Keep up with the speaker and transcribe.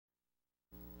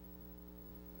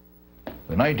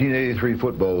The 1983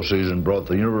 football season brought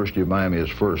the University of Miami its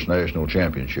first national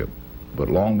championship. But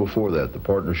long before that, the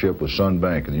partnership with Sun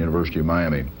Bank and the University of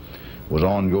Miami was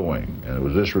ongoing, and it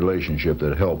was this relationship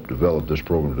that helped develop this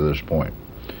program to this point.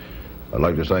 I'd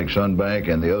like to thank Sun Bank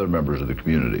and the other members of the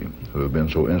community who have been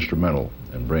so instrumental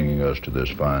in bringing us to this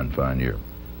fine, fine year.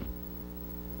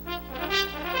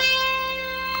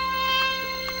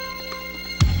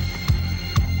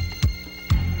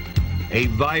 A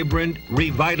vibrant,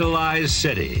 revitalized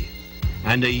city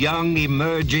and a young,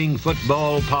 emerging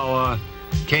football power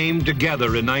came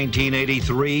together in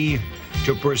 1983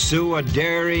 to pursue a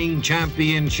daring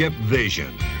championship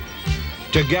vision.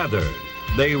 Together,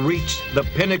 they reached the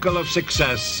pinnacle of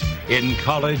success in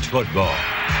college football.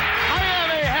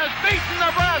 Miami has beaten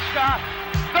Nebraska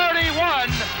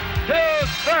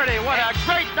 31-30. What a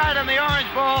great night in the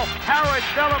Orange Bowl. Howard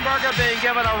Schnellenberger being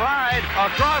given a ride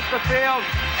across the field.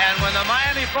 And when the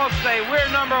Miami folks say we're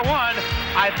number one,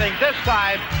 I think this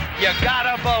time you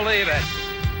gotta believe it.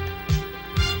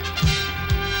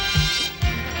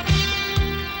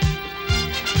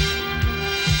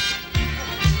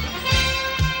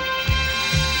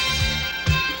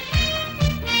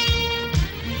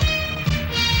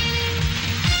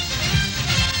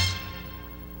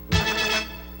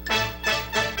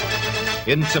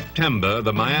 In September,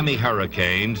 the Miami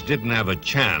Hurricanes didn't have a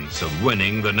chance of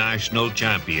winning the national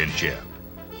championship.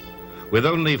 With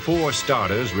only 4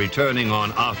 starters returning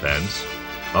on offense,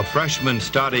 a freshman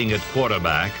starting at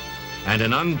quarterback, and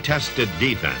an untested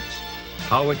defense,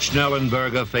 Howard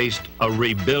Schnellenberger faced a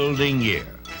rebuilding year.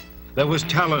 There was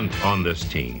talent on this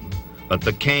team, but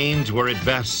the Canes were at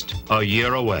best a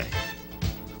year away.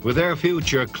 With their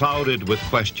future clouded with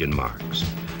question marks,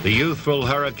 the youthful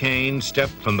Hurricanes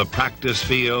stepped from the practice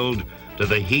field to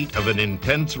the heat of an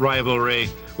intense rivalry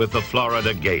with the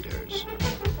Florida Gators.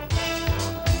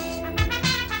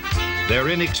 Their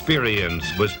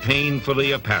inexperience was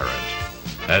painfully apparent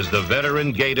as the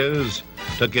veteran Gators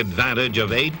took advantage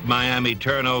of 8 Miami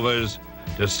turnovers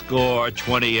to score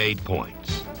 28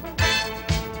 points.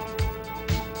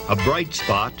 A bright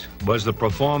spot was the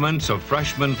performance of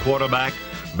freshman quarterback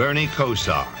Bernie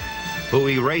Kosar, who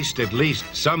erased at least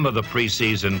some of the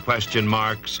preseason question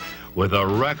marks with a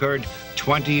record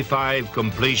 25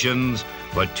 completions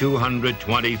for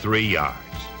 223 yards.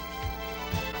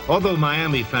 Although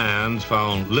Miami fans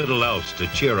found little else to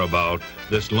cheer about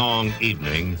this long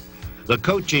evening, the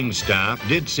coaching staff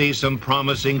did see some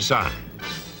promising signs.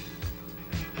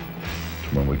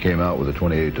 When we came out with a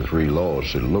 28-3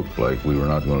 loss, it looked like we were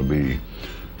not going to be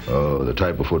the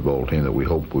type of football team that we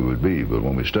hoped we would be. But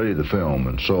when we studied the film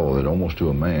and saw that almost to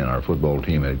a man our football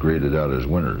team had graded out as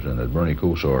winners and that Bernie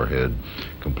Kosar had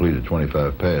completed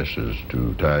 25 passes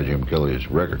to tie Jim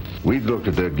Kelly's record, we looked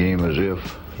at that game as if,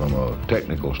 from a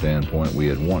technical standpoint, we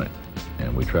had won it.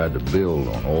 And we tried to build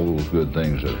on all those good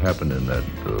things that happened in that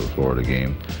Florida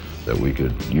game that we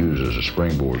could use as a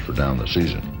springboard for down the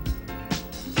season.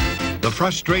 The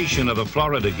frustration of the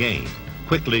Florida game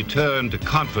quickly turned to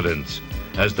confidence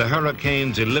as the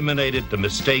Hurricanes eliminated the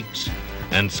mistakes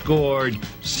and scored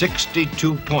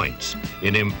 62 points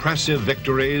in impressive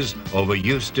victories over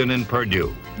Houston and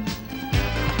Purdue.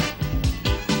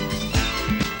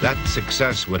 That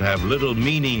success would have little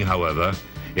meaning, however,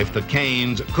 if the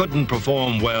Canes couldn't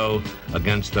perform well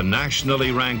against the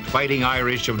nationally ranked Fighting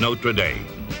Irish of Notre Dame,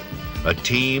 a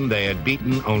team they had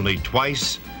beaten only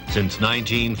twice since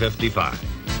 1955.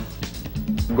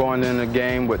 Going in a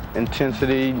game with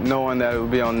intensity, knowing that it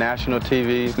would be on national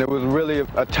TV. It was really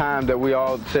a time that we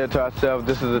all said to ourselves,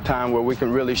 this is a time where we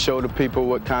can really show the people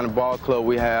what kind of ball club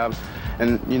we have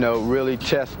and, you know, really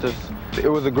test us. It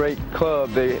was a great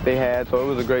club they had, so it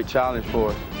was a great challenge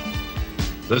for us.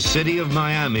 The city of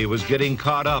Miami was getting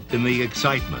caught up in the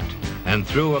excitement and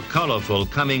threw a colorful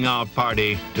coming-out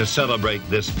party to celebrate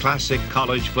this classic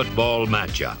college football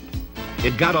matchup.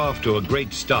 It got off to a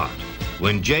great start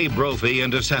when Jay Brophy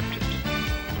intercepted.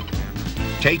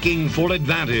 Taking full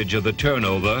advantage of the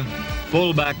turnover,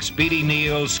 fullback Speedy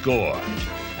Neal scored,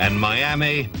 and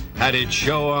Miami had its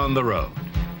show on the road.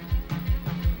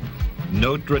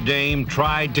 Notre Dame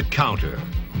tried to counter,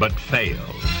 but failed.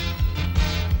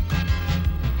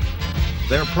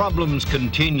 Their problems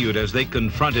continued as they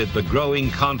confronted the growing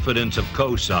confidence of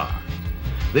Kosar.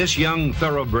 This young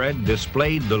thoroughbred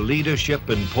displayed the leadership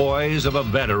and poise of a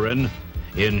veteran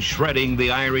in shredding the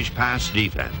Irish pass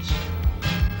defense.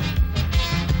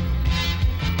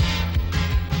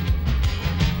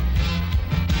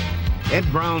 Ed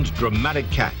Brown's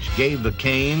dramatic catch gave the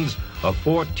Canes a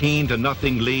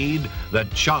 14-0 lead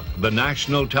that shocked the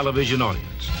national television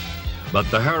audience. But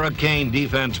the Hurricane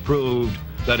defense proved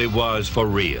that it was for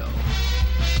real.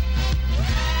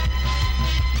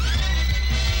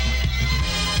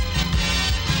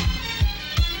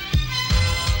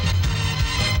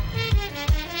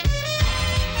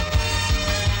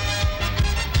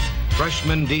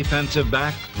 freshman defensive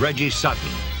back Reggie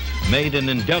Sutton made an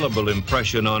indelible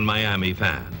impression on Miami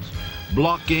fans,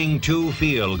 blocking 2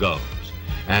 field goals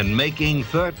and making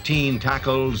 13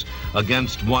 tackles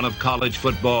against one of college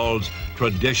football's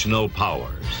traditional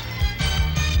powers.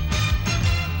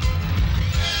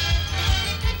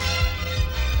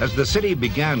 As the city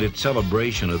began its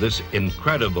celebration of this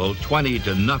incredible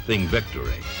 20-0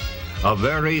 victory, a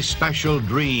very special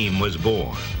dream was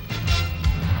born.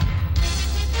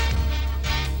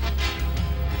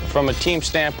 From a team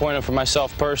standpoint and for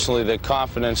myself personally, the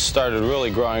confidence started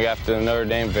really growing after the Notre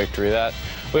Dame victory. There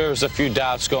was a few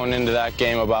doubts going into that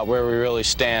game about where we really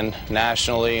stand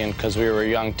nationally, and because we were a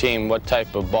young team, what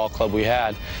type of ball club we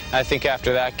had. And I think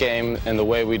after that game and the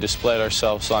way we displayed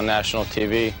ourselves on national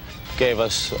TV gave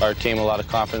our team a lot of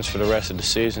confidence for the rest of the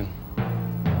season.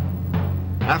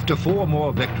 After 4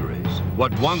 more victories,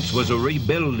 what once was a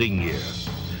rebuilding year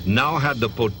now had the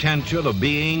potential of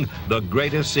being the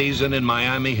greatest season in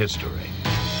Miami history.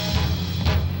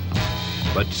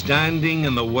 But standing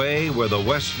in the way were the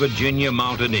West Virginia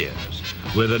Mountaineers,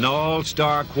 with an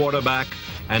all-star quarterback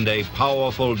and a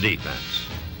powerful defense.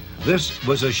 This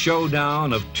was a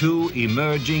showdown of 2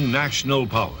 emerging national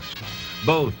powers,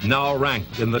 both now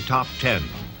ranked in the top 10,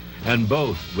 and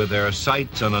both with their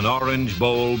sights on an Orange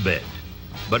Bowl bid.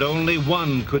 But only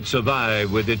one could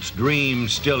survive with its dream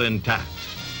still intact.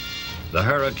 The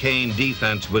Hurricane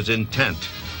defense was intent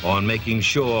on making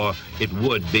sure it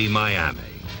would be Miami.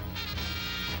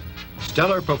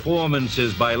 Stellar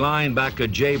performances by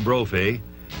linebacker Jay Brophy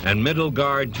and middle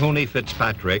guard Tony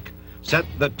Fitzpatrick set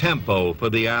the tempo for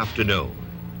the afternoon.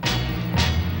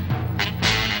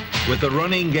 With the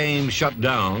running game shut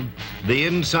down, the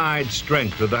inside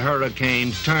strength of the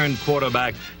Hurricanes turned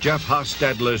quarterback Jeff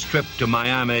Hostetler's trip to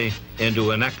Miami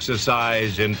into an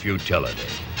exercise in futility.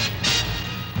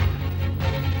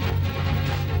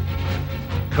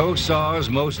 COSA's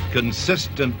most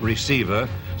consistent receiver,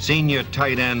 senior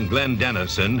tight end Glenn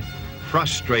Dennison,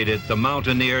 frustrated the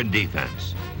Mountaineer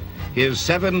defense. His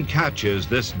 7 catches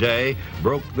this day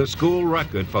broke the school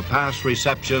record for pass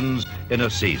receptions in a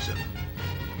season.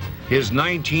 His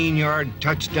 19-yard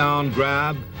touchdown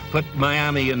grab put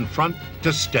Miami in front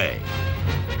to stay.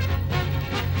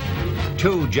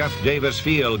 2 Jeff Davis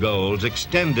field goals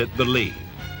extended the lead.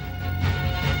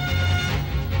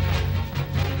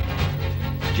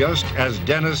 Just as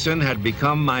Dennison had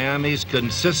become Miami's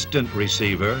consistent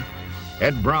receiver,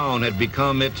 Ed Brown had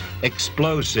become its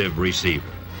explosive receiver.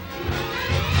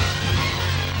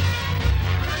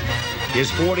 His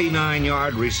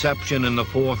 49-yard reception in the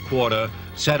 4th quarter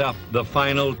set up the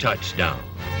final touchdown.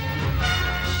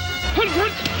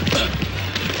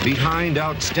 Behind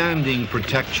outstanding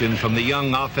protection from the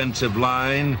young offensive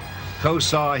line,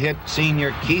 COSA hit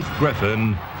senior Keith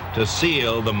Griffin to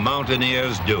seal the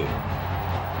Mountaineers' doom.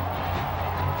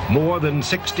 More than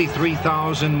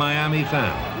 63,000 Miami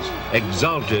fans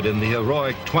exulted in the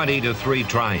heroic 20-3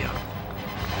 triumph.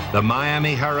 The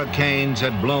Miami Hurricanes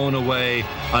had blown away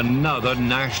another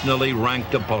nationally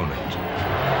ranked opponent.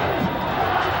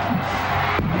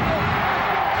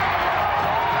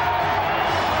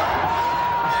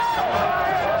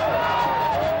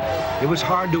 It was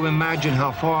hard to imagine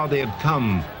how far they had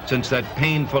come since that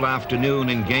painful afternoon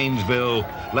in Gainesville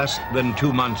less than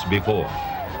 2 months before.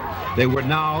 They were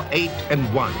now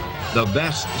 8-1, the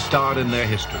best start in their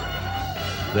history.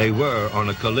 They were on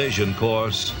a collision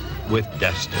course with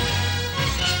destiny.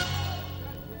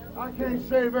 I can't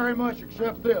say very much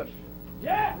except this.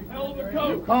 Yeah, hell of a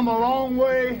coach. You've come a long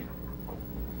way.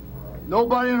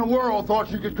 Nobody in the world thought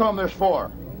you could come this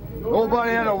far.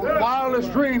 Nobody in the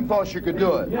wildest dream thought you could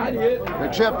do it. I did.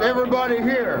 Except everybody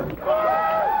here.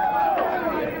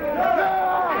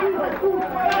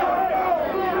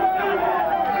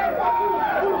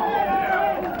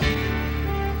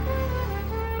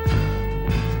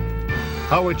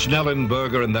 Howard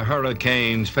Schnellenberger and the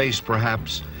Hurricanes faced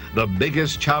perhaps the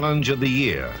biggest challenge of the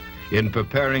year in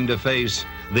preparing to face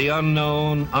the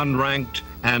unknown, unranked,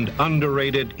 and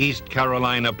underrated East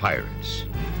Carolina Pirates.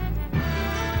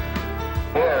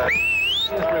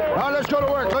 Now let's go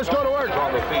to work. Let's go to work.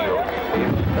 On the field.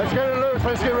 Let's get it loose.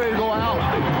 Let's get ready to go out.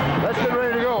 Let's get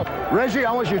ready to go. Reggie,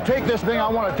 I want you to take this thing. I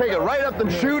want to take it right up the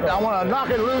chute. I want to knock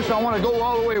it loose. I want to go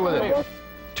all the way with it.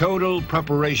 Total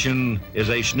preparation is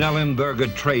a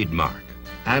Schnellenberger trademark,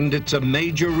 and it's a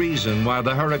major reason why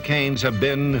the Hurricanes have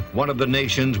been one of the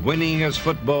nation's winningest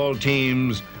football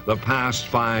teams the past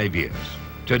 5 years.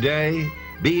 Today,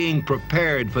 being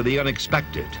prepared for the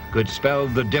unexpected could spell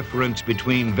the difference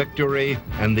between victory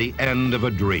and the end of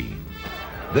a dream.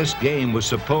 This game was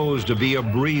supposed to be a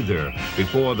breather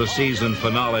before the season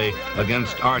finale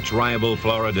against arch-rival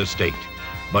Florida State.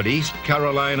 But East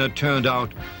Carolina turned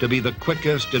out to be the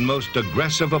quickest and most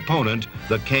aggressive opponent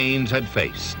the Canes had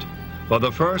faced. For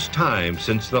the first time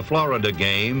since the Florida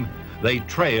game, they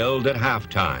trailed at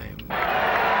halftime.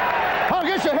 Oh,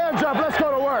 get your hands up. Let's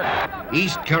go to work.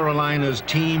 East Carolina's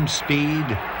team speed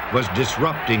was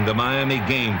disrupting the Miami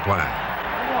game plan.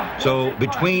 So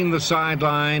between the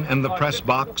sideline and the press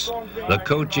box, the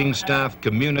coaching staff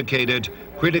communicated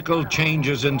critical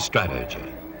changes in strategy.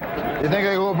 You think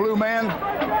they go blue man?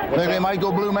 Think they might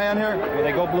go blue man here? Will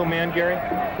they go blue man, Gary?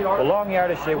 The long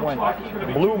yardage, they went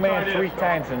blue man 3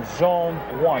 times and zone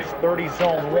once, 30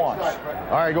 zone once.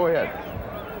 All right, go ahead.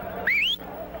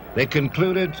 They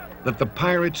concluded that the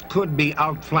Pirates could be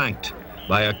outflanked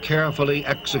by a carefully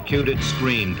executed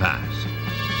screen pass.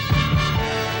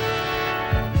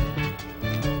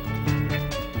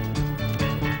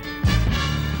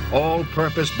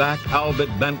 All-purpose back Albert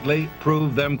Bentley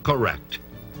proved them correct.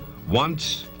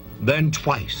 Once, then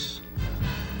twice.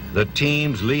 The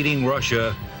team's leading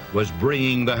rusher was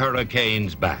bringing the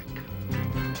Hurricanes back.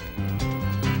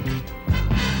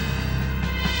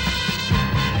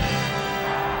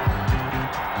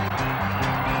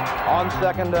 On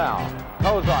second down,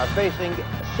 Kozar facing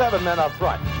 7 men up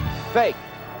front. Fake,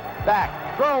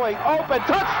 back, throwing, open,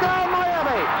 touchdown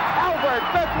Miami! Albert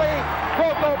Bentley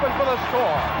broke open for the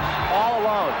score. All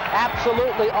alone,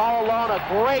 absolutely all alone. A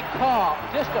great call,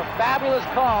 just a fabulous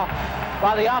call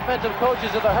by the offensive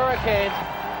coaches of the Hurricanes.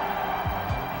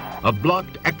 A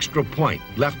blocked extra point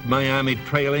left Miami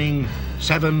trailing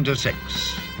 7-6.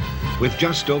 With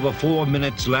just over 4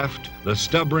 minutes left, the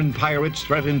stubborn Pirates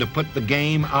threatened to put the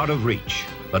game out of reach.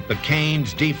 But the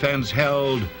Canes' defense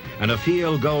held, and a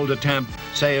field goal attempt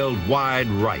sailed wide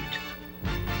right.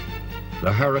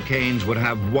 The Hurricanes would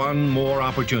have one more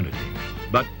opportunity,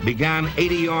 but began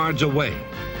 80 yards away,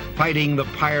 fighting the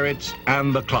Pirates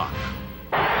and the clock.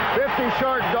 50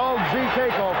 short dog Z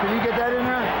takeoff. Can you get that in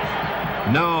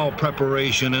there? Now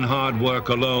preparation and hard work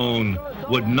alone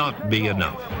would not be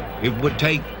enough. It would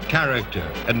take character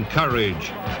and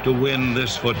courage to win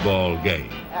this football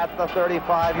game. At the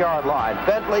 35-yard line,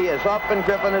 Bentley is up and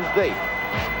Griffin is deep.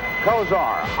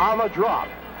 Kozar on the drop.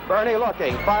 Bernie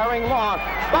looking, firing long.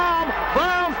 Bomb!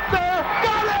 Brown there!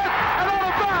 Got it! And out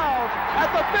of bounds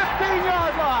at the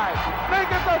 15-yard line. Make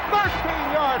it the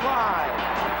 13-yard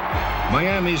line.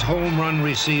 Miami's home run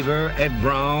receiver, Ed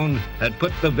Brown, had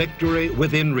put the victory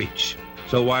within reach.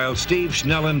 So while Steve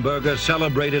Schnellenberger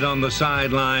celebrated on the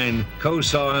sideline,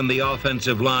 Kozar and the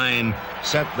offensive line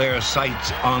set their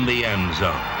sights on the end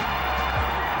zone.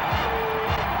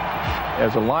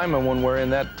 As a lineman, when we're in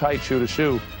that tight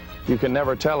shoe-to-shoe, you can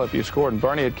never tell if you scored, and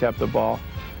Bernie had kept the ball.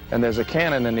 And there's a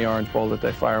cannon in the Orange Bowl that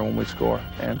they fire when we score.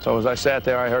 And so as I sat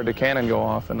there, I heard the cannon go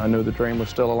off, and I knew the dream was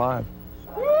still alive.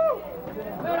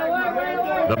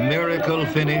 The miracle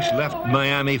finish left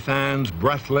Miami fans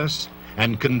breathless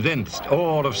and convinced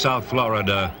all of South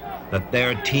Florida that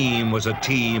their team was a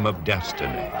team of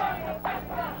destiny.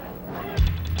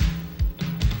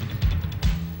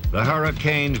 The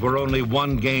Hurricanes were only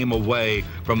one game away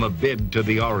from a bid to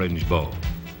the Orange Bowl.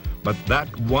 But that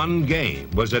one game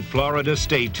was at Florida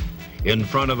State in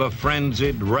front of a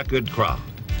frenzied record crowd.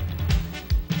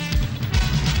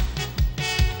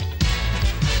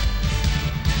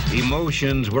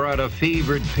 Emotions were at a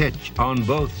fevered pitch on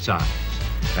both sides,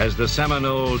 as the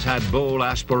Seminoles had bowl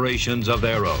aspirations of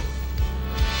their own.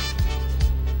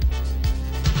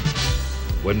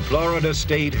 When Florida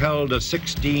State held a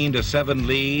 16-7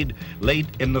 lead late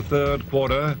in the third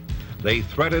quarter, they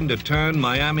threatened to turn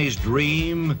Miami's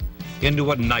dream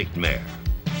into a nightmare.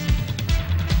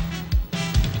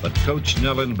 But Coach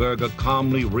Schnellenberger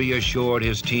calmly reassured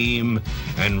his team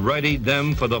and readied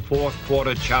them for the fourth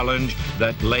quarter challenge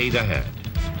that laid ahead.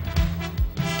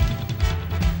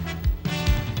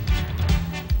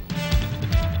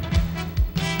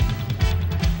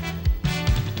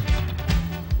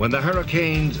 When the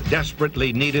Hurricanes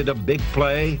desperately needed a big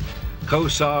play,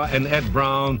 Kozar and Ed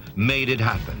Brown made it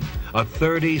happen. A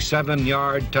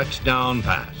 37-yard touchdown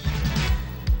pass.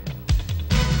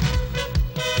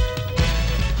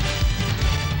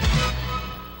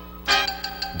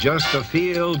 Just a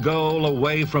field goal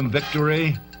away from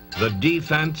victory, the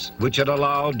defense, which had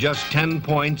allowed just 10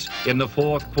 points in the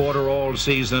fourth quarter all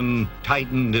season,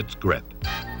 tightened its grip.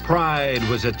 Pride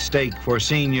was at stake for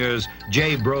seniors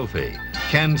Jay Brophy,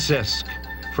 Ken Sisk,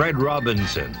 Fred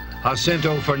Robinson,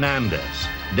 Jacinto Fernandez,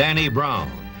 Danny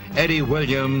Brown, Eddie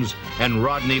Williams, and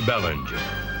Rodney Bellinger.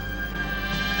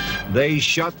 They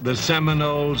shut the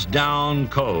Seminoles down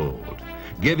cold,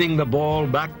 giving the ball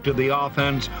back to the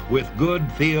offense with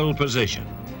good field position.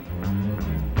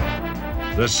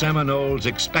 The Seminoles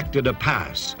expected a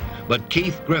pass, but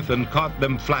Keith Griffin caught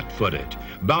them flat-footed,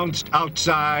 bounced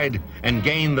outside, and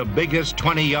gained the biggest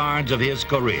 20 yards of his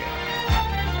career.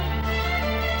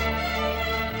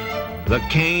 The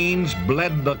Canes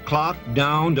bled the clock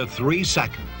down to 3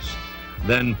 seconds,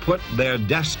 then put their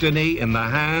destiny in the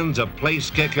hands of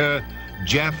place kicker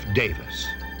Jeff Davis.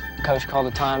 Coach called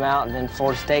a timeout, and then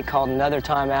Florida State called another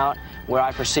timeout, where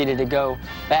I proceeded to go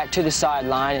back to the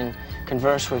sideline and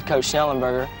converse with Coach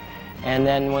Schnellenberger. And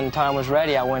then when the time was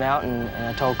ready, I went out and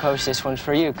I told Coach, "This one's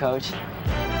for you, Coach."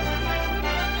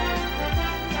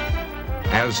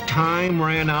 As time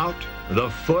ran out, the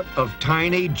foot of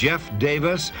tiny Jeff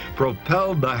Davis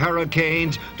propelled the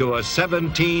Hurricanes to a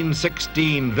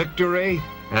 17-16 victory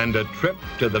and a trip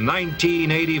to the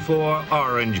 1984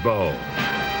 Orange Bowl.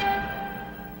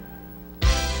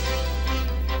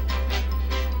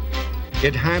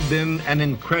 It had been an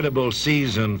incredible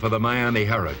season for the Miami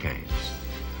Hurricanes.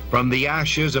 From the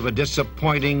ashes of a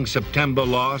disappointing September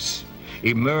loss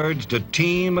emerged a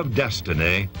team of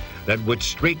destiny that would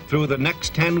streak through the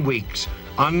next 10 weeks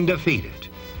undefeated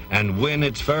and win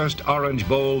its first Orange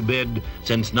Bowl bid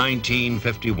since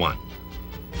 1951.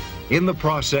 In the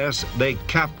process, they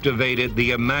captivated the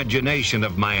imagination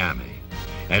of Miami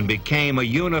and became a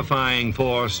unifying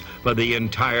force for the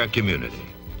entire community.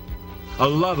 A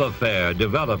love affair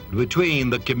developed between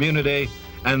the community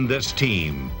and this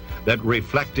team that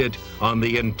reflected on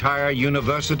the entire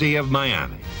University of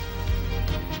Miami.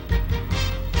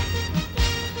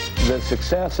 The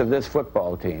success of this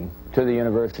football team to the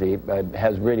university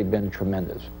has really been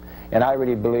tremendous. And I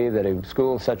really believe that a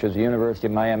school such as the University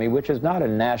of Miami, which is not a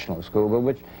national school, but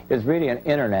which is really an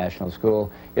international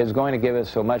school, is going to give us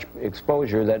so much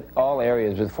exposure that all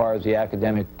areas as far as the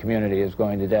academic community is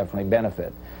going to definitely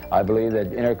benefit. I believe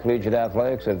that intercollegiate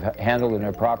athletics, if handled in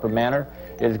a proper manner,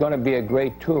 is going to be a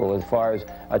great tool as far as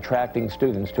attracting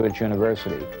students to its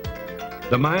university.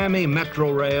 The Miami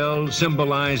Metro Rail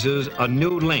symbolizes a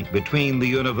new link between the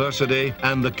university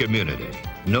and the community.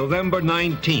 November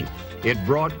 19th, it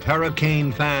brought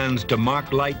Hurricane fans to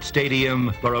Mark Light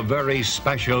Stadium for a very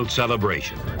special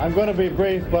celebration. I'm going to be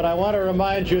brief, but I want to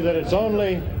remind you that it's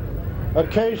only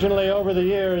occasionally over the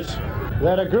years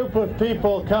that a group of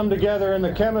people come together and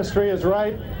the chemistry is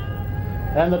right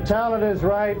and the talent is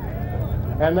right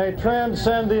and they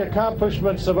transcend the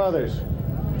accomplishments of others.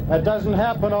 That doesn't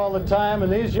happen all the time,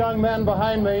 and these young men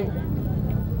behind me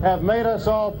have made us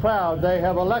all proud. They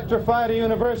have electrified a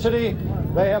university,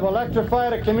 they have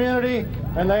electrified a community,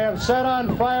 and they have set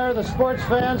on fire the sports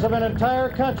fans of an entire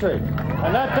country.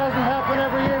 And that doesn't happen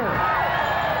every year.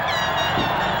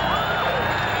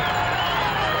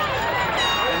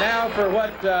 And now for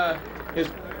what is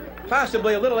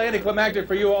possibly a little anticlimactic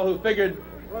for you all who figured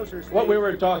what we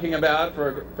were talking about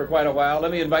for quite a while.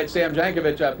 Let me invite Sam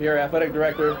Jankovic up here, Athletic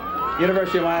Director,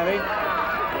 University of Miami,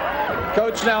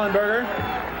 Coach Schnellenberger.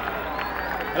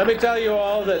 Let me tell you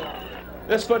all that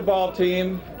this football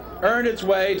team earned its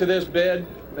way to this bid.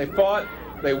 They fought,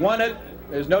 they won it,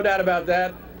 there's no doubt about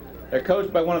that. They're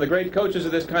coached by one of the great coaches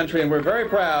of this country, and we're very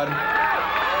proud.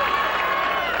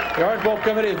 The Orange Bowl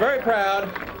Committee is very proud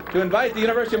to invite the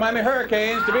University of Miami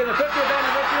Hurricanes to be in the 50th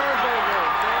anniversary Orange Bowl game.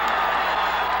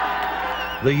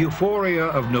 The euphoria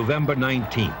of November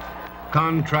 19th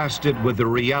contrasted with the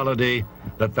reality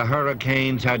that the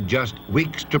Hurricanes had just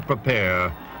weeks to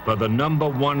prepare for the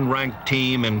 #1 ranked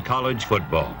team in college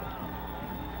football.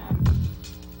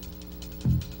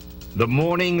 The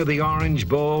morning of the Orange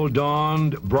Bowl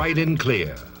dawned bright and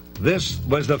clear. This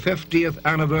was the 50th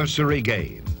anniversary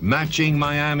game, matching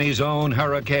Miami's own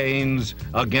Hurricanes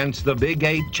against the Big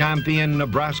 8 champion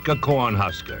Nebraska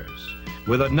Cornhuskers.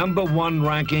 With a #1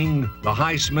 ranking, the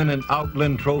Heisman and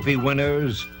Outland Trophy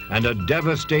winners, and a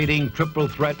devastating triple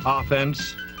threat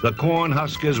offense, the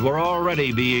Cornhuskers were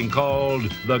already being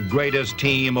called the greatest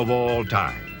team of all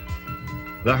time.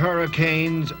 The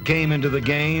Hurricanes came into the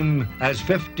game as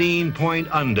 15-point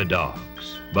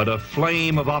underdogs, but a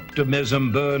flame of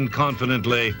optimism burned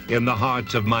confidently in the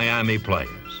hearts of Miami players.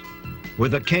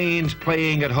 With the Canes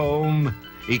playing at home,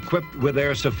 equipped with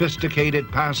their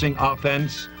sophisticated passing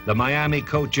offense, the Miami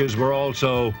coaches were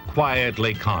also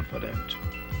quietly confident.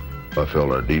 I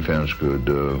felt our defense could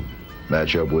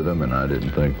match up with them, and I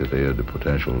didn't think that they had the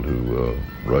potential to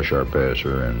rush our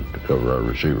passer and to cover our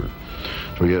receiver.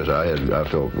 So yes, I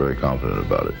felt very confident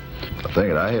about it. The thing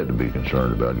that I had to be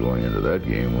concerned about going into that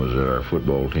game was that our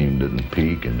football team didn't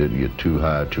peak and didn't get too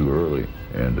high too early,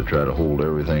 and to try to hold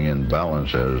everything in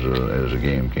balance as the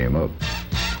game came up.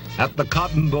 At the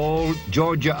Cotton Bowl,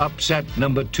 Georgia upset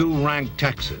number 2 ranked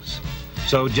Texas.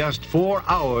 So just 4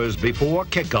 hours before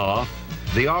kickoff,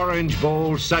 the Orange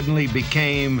Bowl suddenly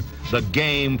became the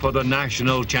game for the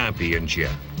national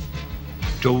championship.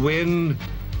 To win,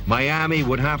 Miami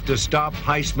would have to stop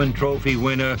Heisman Trophy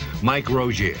winner Mike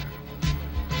Rozier.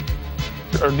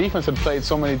 Our defense had played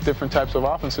so many different types of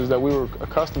offenses that we were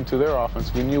accustomed to their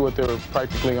offense. We knew what they were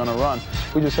practically going to run.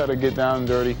 We just had to get down and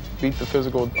dirty, beat the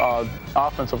physical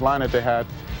offensive line that they had,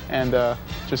 and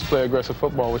just play aggressive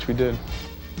football, which we did.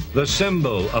 The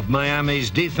symbol of Miami's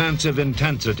defensive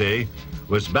intensity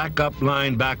was backup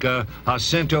linebacker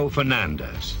Jacinto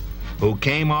Fernandez, who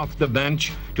came off the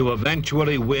bench to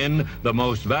eventually win the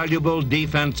Most Valuable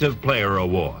Defensive Player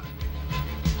award.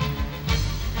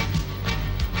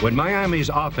 When Miami's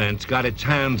offense got its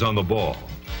hands on the ball,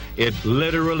 it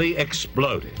literally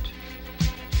exploded.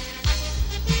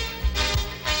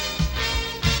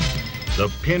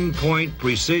 The pinpoint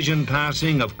precision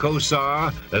passing of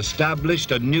Kosar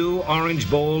established a new Orange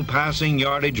Bowl passing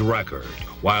yardage record,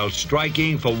 while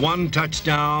striking for 1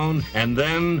 touchdown and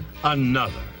then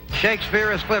another.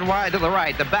 Shakespeare is split wide to the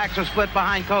right. The backs are split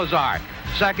behind Kosar.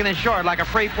 Second and short, like a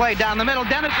free play down the middle.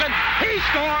 Dennison, he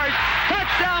scores!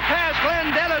 Touchdown pass,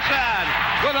 Glenn Dennison!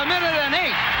 With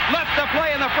 1:08 left to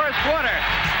play in the first quarter.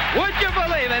 Would you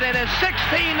believe it? It is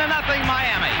 16-0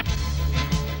 Miami.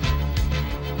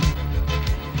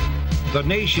 The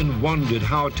nation wondered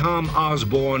how Tom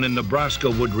Osborne in Nebraska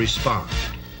would respond.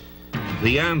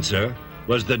 The answer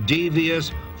was the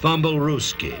devious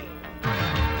Fumbleruski.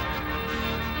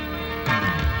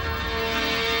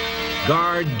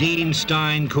 Guard Dean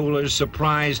Steinkuhler's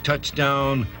surprise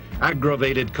touchdown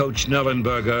aggravated Coach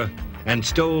Schnellenberger and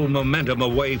stole momentum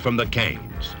away from the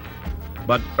Canes.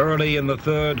 But early in the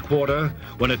third quarter,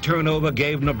 when a turnover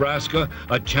gave Nebraska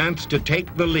a chance to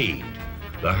take the lead,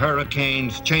 the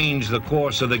Hurricanes changed the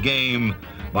course of the game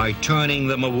by turning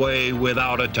them away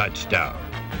without a touchdown.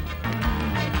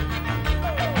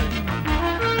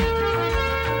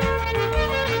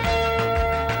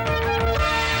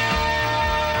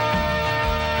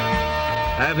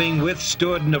 Having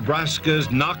withstood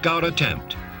Nebraska's knockout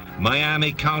attempt,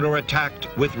 Miami counterattacked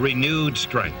with renewed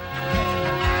strength.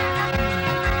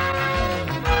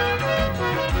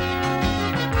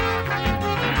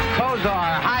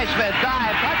 Kosar, Highsmith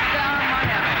dive, touchdown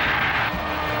Miami.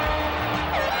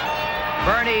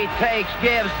 Bernie takes,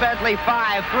 gives, Bentley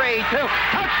 5, 3, 2,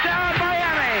 touchdown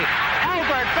Miami.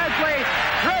 Albert Bentley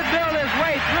threadbilled his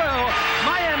way through.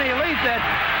 Miami leads it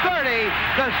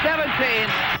 30-17.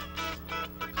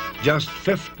 Just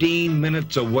 15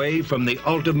 minutes away from the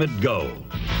ultimate goal,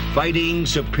 fighting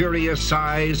superior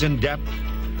size and depth,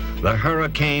 the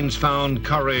Hurricanes found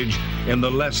courage in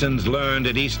the lessons learned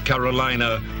at East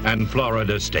Carolina and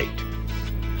Florida State.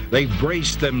 They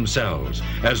braced themselves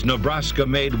as Nebraska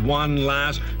made one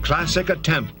last classic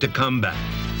attempt to come back.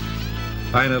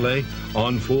 Finally,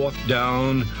 on 4th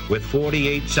down, with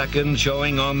 48 seconds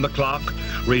showing on the clock,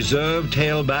 reserve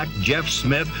tailback Jeff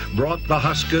Smith brought the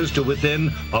Huskers to within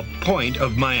a point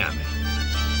of Miami.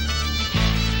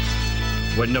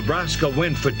 When Nebraska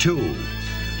went for 2,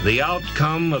 the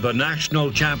outcome of the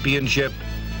national championship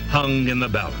hung in the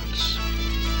balance.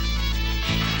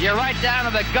 You're right down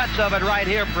to the guts of it right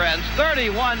here, friends.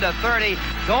 31-30,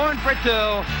 going for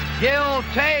 2. Gill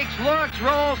takes, looks,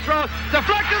 rolls, throws,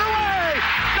 deflected away!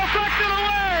 Deflected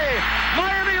away!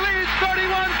 Miami leads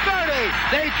 31-30.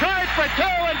 They tried for 2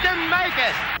 and didn't make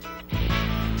it.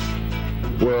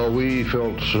 Well, we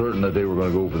felt certain that they were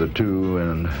going to go for the 2,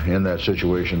 and in that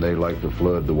situation, they liked to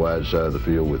flood the wide side of the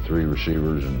field with 3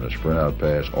 receivers and a sprint out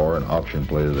pass or an option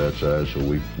play to that side, so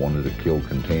we wanted to kill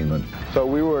containment. So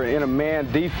we were in a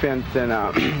man defense, and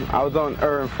I was on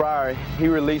Irvin Fryer. He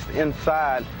released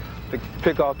inside to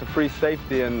pick off the free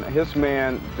safety, and his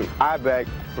man, the I-back,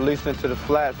 released into the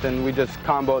flats, and we just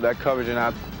comboed that coverage, and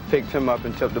I picked him up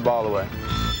and tipped the ball away.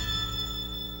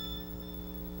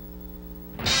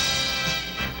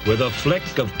 With a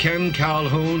flick of Ken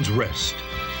Calhoun's wrist,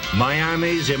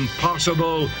 Miami's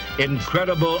impossible,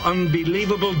 incredible,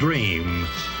 unbelievable dream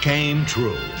came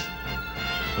true.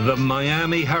 The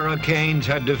Miami Hurricanes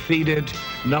had defeated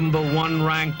 #1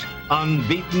 ranked,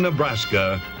 unbeaten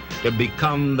Nebraska to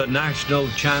become the national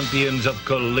champions of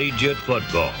collegiate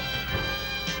football.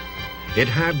 It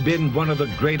had been one of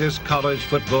the greatest college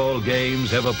football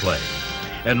games ever played,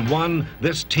 and one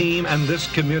this team and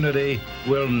this community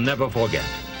will never forget.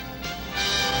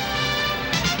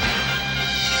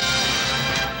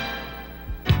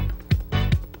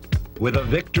 With a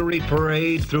victory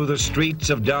parade through the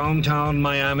streets of downtown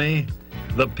Miami,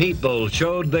 the people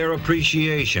showed their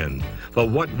appreciation for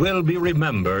what will be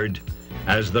remembered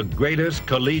as the greatest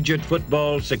collegiate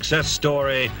football success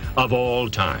story of all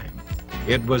time.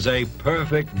 It was a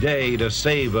perfect day to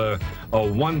savor a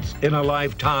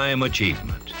once-in-a-lifetime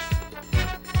achievement.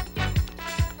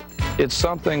 It's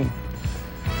something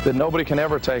that nobody can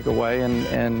ever take away,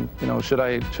 and you know, should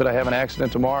I have an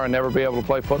accident tomorrow and never be able to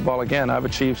play football again, I've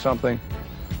achieved something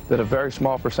that a very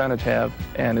small percentage have,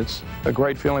 and it's a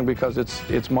great feeling because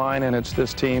it's mine, and it's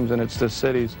this team's, and it's this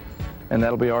city's, and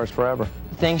that'll be ours forever.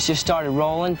 Things just started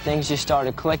rolling, things just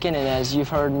started clicking, and as you've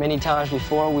heard many times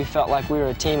before, we felt like we were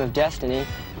a team of destiny.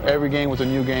 Every game was a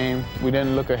new game. We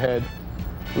didn't look ahead.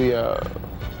 We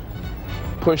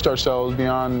pushed ourselves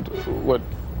beyond what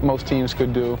most teams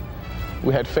could do.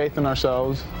 We had faith in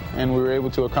ourselves, and we were able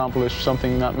to accomplish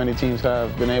something not many teams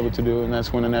have been able to do, and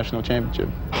that's win a national championship.